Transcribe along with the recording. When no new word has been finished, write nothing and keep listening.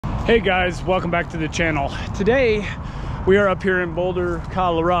Hey guys, welcome back to the channel. Today we are up here in Boulder,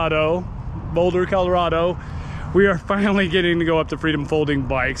 Colorado. We are finally getting to go up to Freedom Folding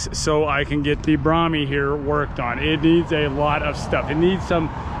Bikes so I can get the brommie here worked on. It needs a lot of stuff. It needs some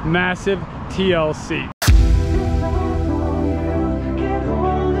massive TLC.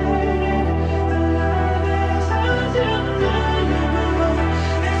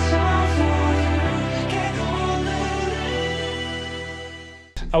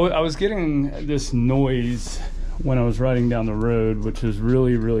 I was getting this noise when I was riding down the road, which was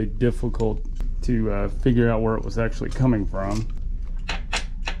really difficult to figure out where it was actually coming from.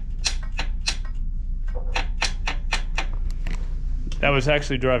 That was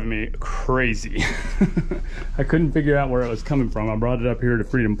actually driving me crazy. I couldn't figure out where it was coming from. I brought it up here to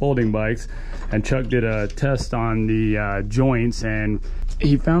Freedom Folding Bikes, and Chuck did a test on the joints, and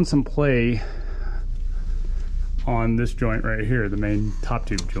he found some play on this joint right here, the main top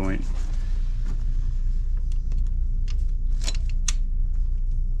tube joint.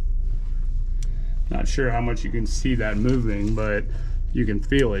 Not sure how much you can see that moving, but you can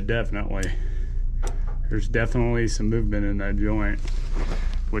feel it definitely. There's definitely some movement in that joint,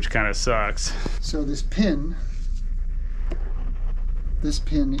 which kind of sucks. So this pin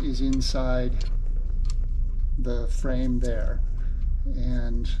is inside the frame there.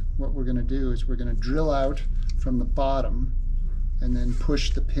 And what we're gonna do is we're gonna drill out from the bottom and then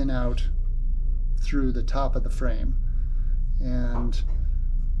push the pin out through the top of the frame. And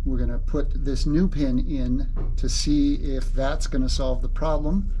we're going to put this new pin in to see if that's going to solve the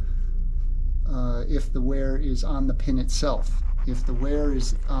problem, if the wear is on the pin itself. If the wear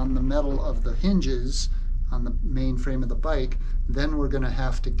is on the metal of the hinges on the main frame of the bike, then we're going to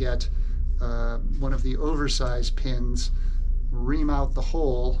have to get one of the oversized pins, ream out the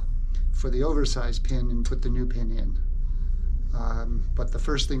hole for the oversized pin and put the new pin in. But the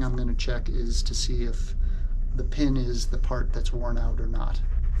first thing I'm going to check is to see if the pin is the part that's worn out or not.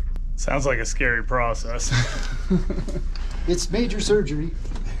 Sounds like a scary process. It's major surgery,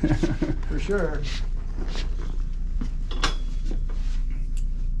 for sure.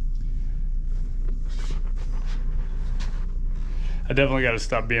 I definitely got to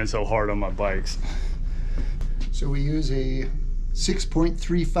stop being so hard on my bikes. So we use a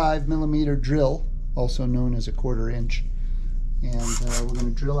 6.35 millimeter drill, also known as a 1/4 inch, and we're going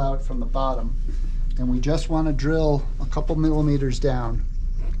to drill out from the bottom, and we just want to drill a couple millimeters down.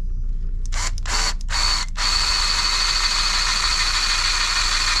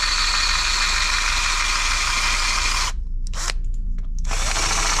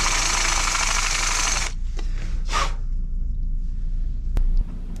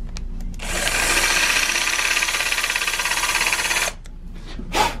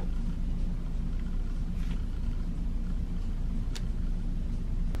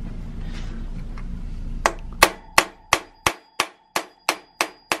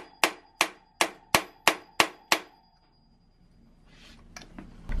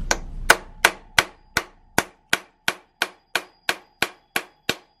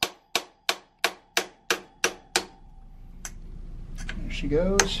 There she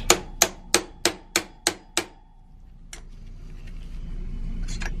goes.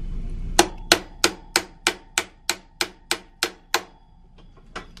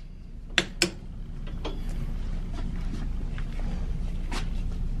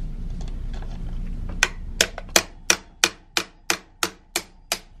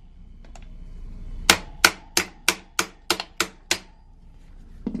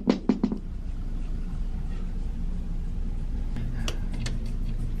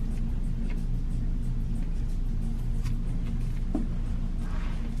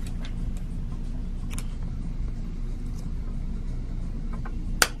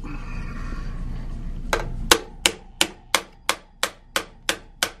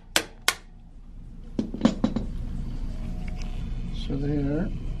 So there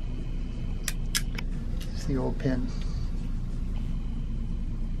is the old pin.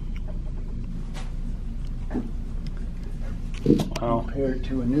 Wow. Compared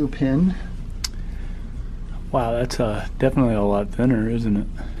to a new pin. Wow, that's definitely a lot thinner, isn't it?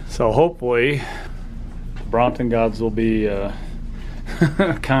 So hopefully Brompton gods will be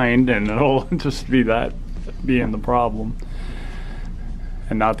kind, and it'll just be that being the problem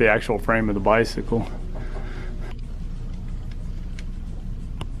and not the actual frame of the bicycle.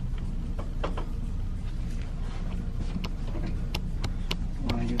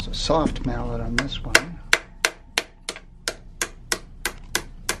 I want to use a soft mallet on this one.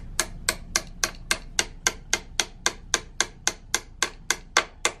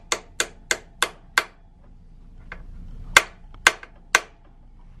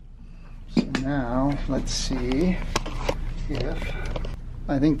 Now, let's see if...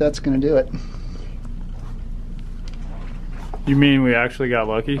 I think that's going to do it. You mean we actually got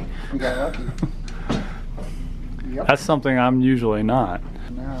lucky? We got lucky. Yep. That's something I'm usually not.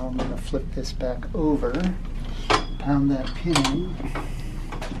 Now I'm going to flip this back over, pound that pin in.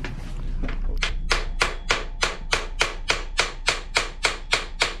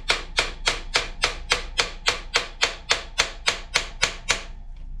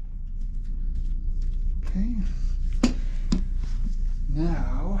 Okay.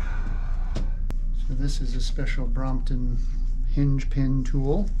 Now, so this is a special Brompton hinge pin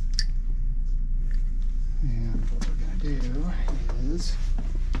tool. And what we're going to do is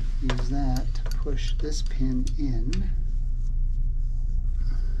use that to push this pin in.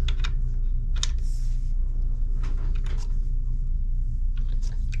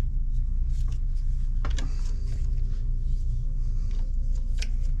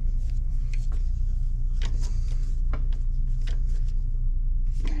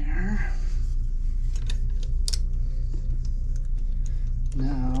 There.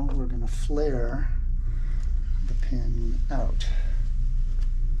 Now we're going to flare the pin out.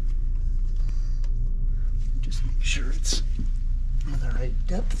 Just make sure it's the right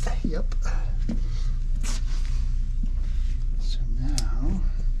depth. Yep. So now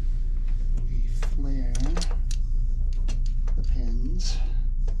we flare the pins.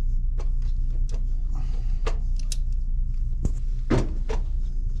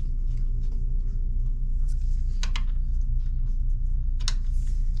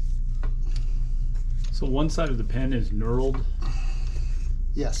 So one side of the pin is knurled.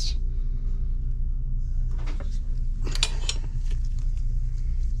 Yes.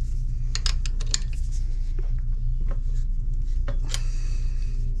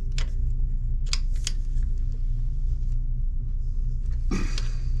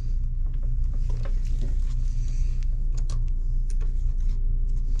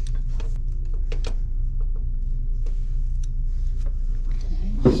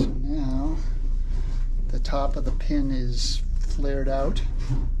 Okay, so now the top of the pin is flared out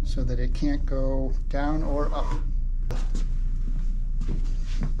so that it can't go down or up.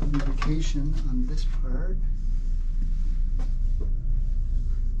 Lubrication on this part,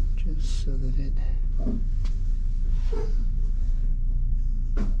 just so that it all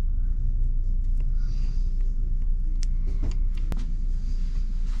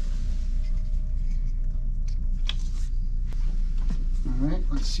right,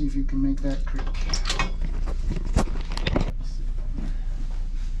 let's see if you can make that creak.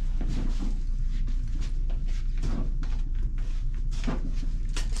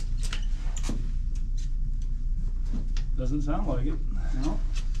 Doesn't sound like it. No.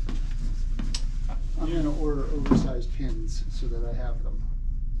 I'm going to order oversized pins so that I have them.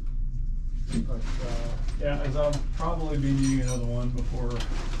 But Yeah, as I'll probably be needing another one before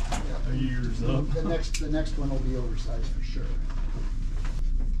a year's up. the next one will be oversized for sure.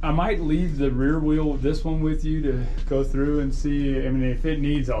 I might leave the rear wheel of this one with you to go through and see. I mean, if it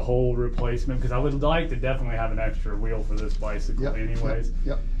needs a whole replacement, because I would like to definitely have an extra wheel for this bicycle, anyways.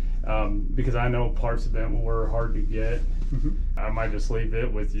 Yep. Because I know parts of them were hard to get. Mm-hmm. I might just leave it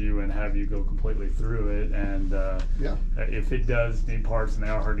with you and have you go completely through it. And if it does need parts and they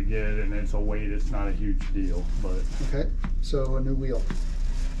are hard to get and it's a weight, it's not a huge deal. But Okay, so a new wheel.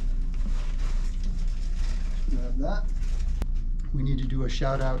 Grab that. We need to do a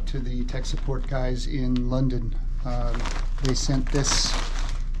shout out to the tech support guys in London. They sent this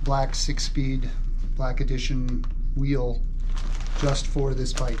black 6-speed black edition wheel just for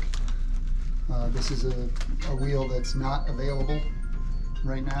this bike. This is a wheel that's not available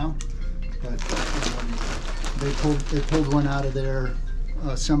right now, but they pulled one out of their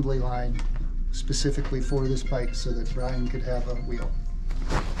assembly line specifically for this bike so that Brian could have a wheel.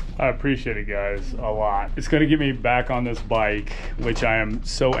 I appreciate it, guys, a lot. It's going to get me back on this bike, which I am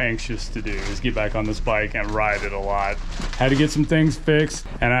so anxious to do, is get back on this bike and ride it a lot. Had to get some things fixed,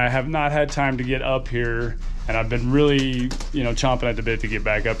 and I have not had time to get up here, and I've been really, chomping at the bit to get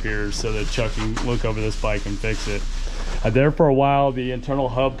back up here so that Chuck can look over this bike and fix it. There for a while, the internal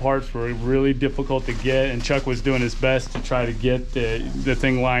hub parts were really difficult to get, and Chuck was doing his best to try to get the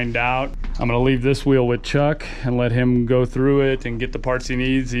thing lined out. I'm gonna leave this wheel with Chuck and let him go through it and get the parts he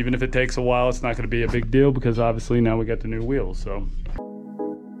needs. Even if it takes a while, it's not gonna be a big deal because obviously now we got the new wheels, so.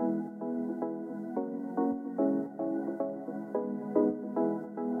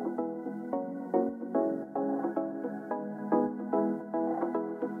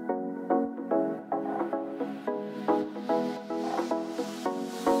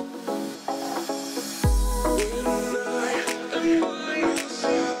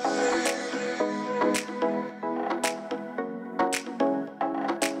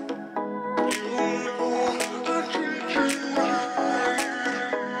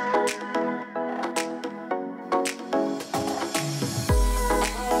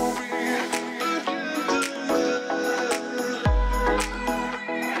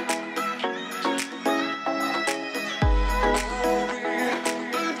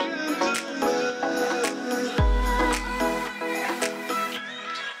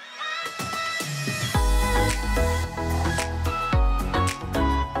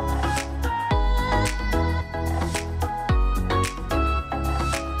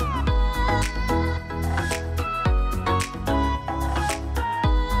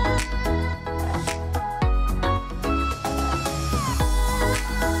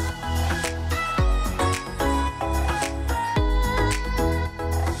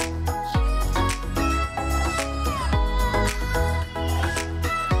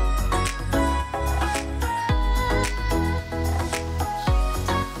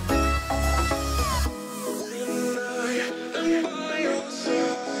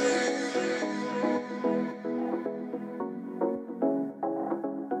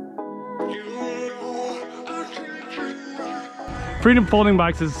 Freedom Folding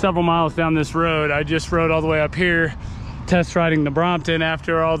Bikes is several miles down this road. I just rode all the way up here, test riding the Brompton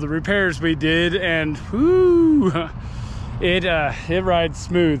after all the repairs we did, and whoo, it rides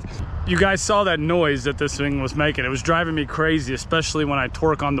smooth. You guys saw that noise that this thing was making. It was driving me crazy, especially when I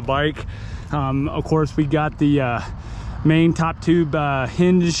torque on the bike. Of course, we got the main top tube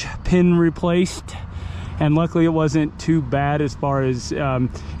hinge pin replaced, and luckily it wasn't too bad as far as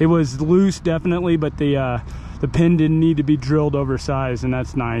it was loose definitely, but the pin didn't need to be drilled oversized, and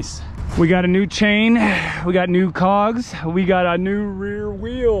that's nice. We got a new chain, we got new cogs, we got a new rear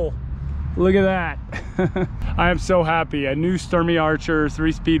wheel. Look at that. I am so happy. A new Sturmey Archer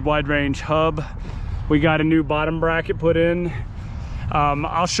 3-speed wide range hub. We got a new bottom bracket put in.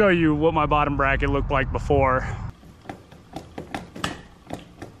 I'll show you what my bottom bracket looked like before.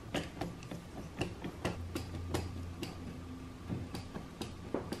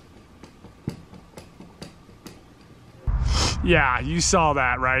 Yeah, you saw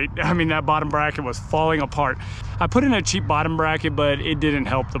that, right? I mean, that bottom bracket was falling apart. I put in a cheap bottom bracket, but it didn't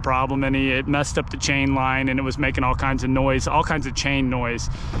help the problem any. It messed up the chain line, and it was making all kinds of noise, all kinds of chain noise.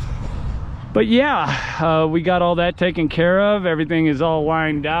 But yeah, we got all that taken care of. Everything is all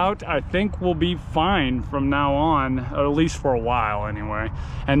lined out. I think we'll be fine from now on, or at least for a while anyway.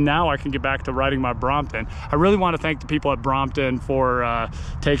 And now I can get back to riding my Brompton. I really want to thank the people at Brompton for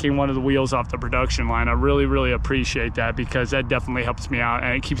taking one of the wheels off the production line. I really, really appreciate that, because that definitely helps me out,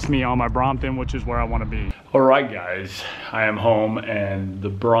 and it keeps me on my Brompton, which is where I want to be. All right, guys, I am home, and the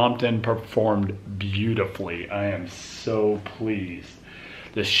Brompton performed beautifully. I am so pleased.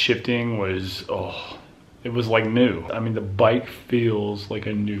 The shifting was, oh, it was like new. I mean, the bike feels like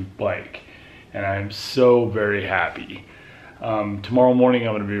a new bike, and I'm so very happy. Tomorrow morning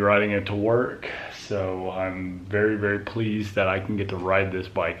I'm gonna be riding it to work, so I'm very, very pleased that I can get to ride this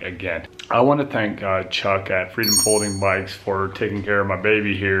bike again. I wanna thank Chuck at Freedom Folding Bikes for taking care of my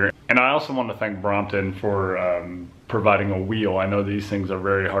baby here. And I also want to thank Brompton for providing a wheel. I know these things are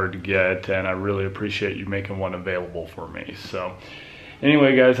very hard to get, and I really appreciate you making one available for me. So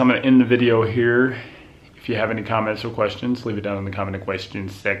anyway, guys, I'm going to end the video here. If you have any comments or questions, leave it down in the comment and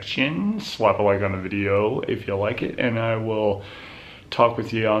questions section. Slap a like on the video if you like it, and I will talk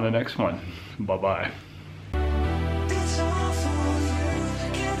with you on the next one. Bye-bye.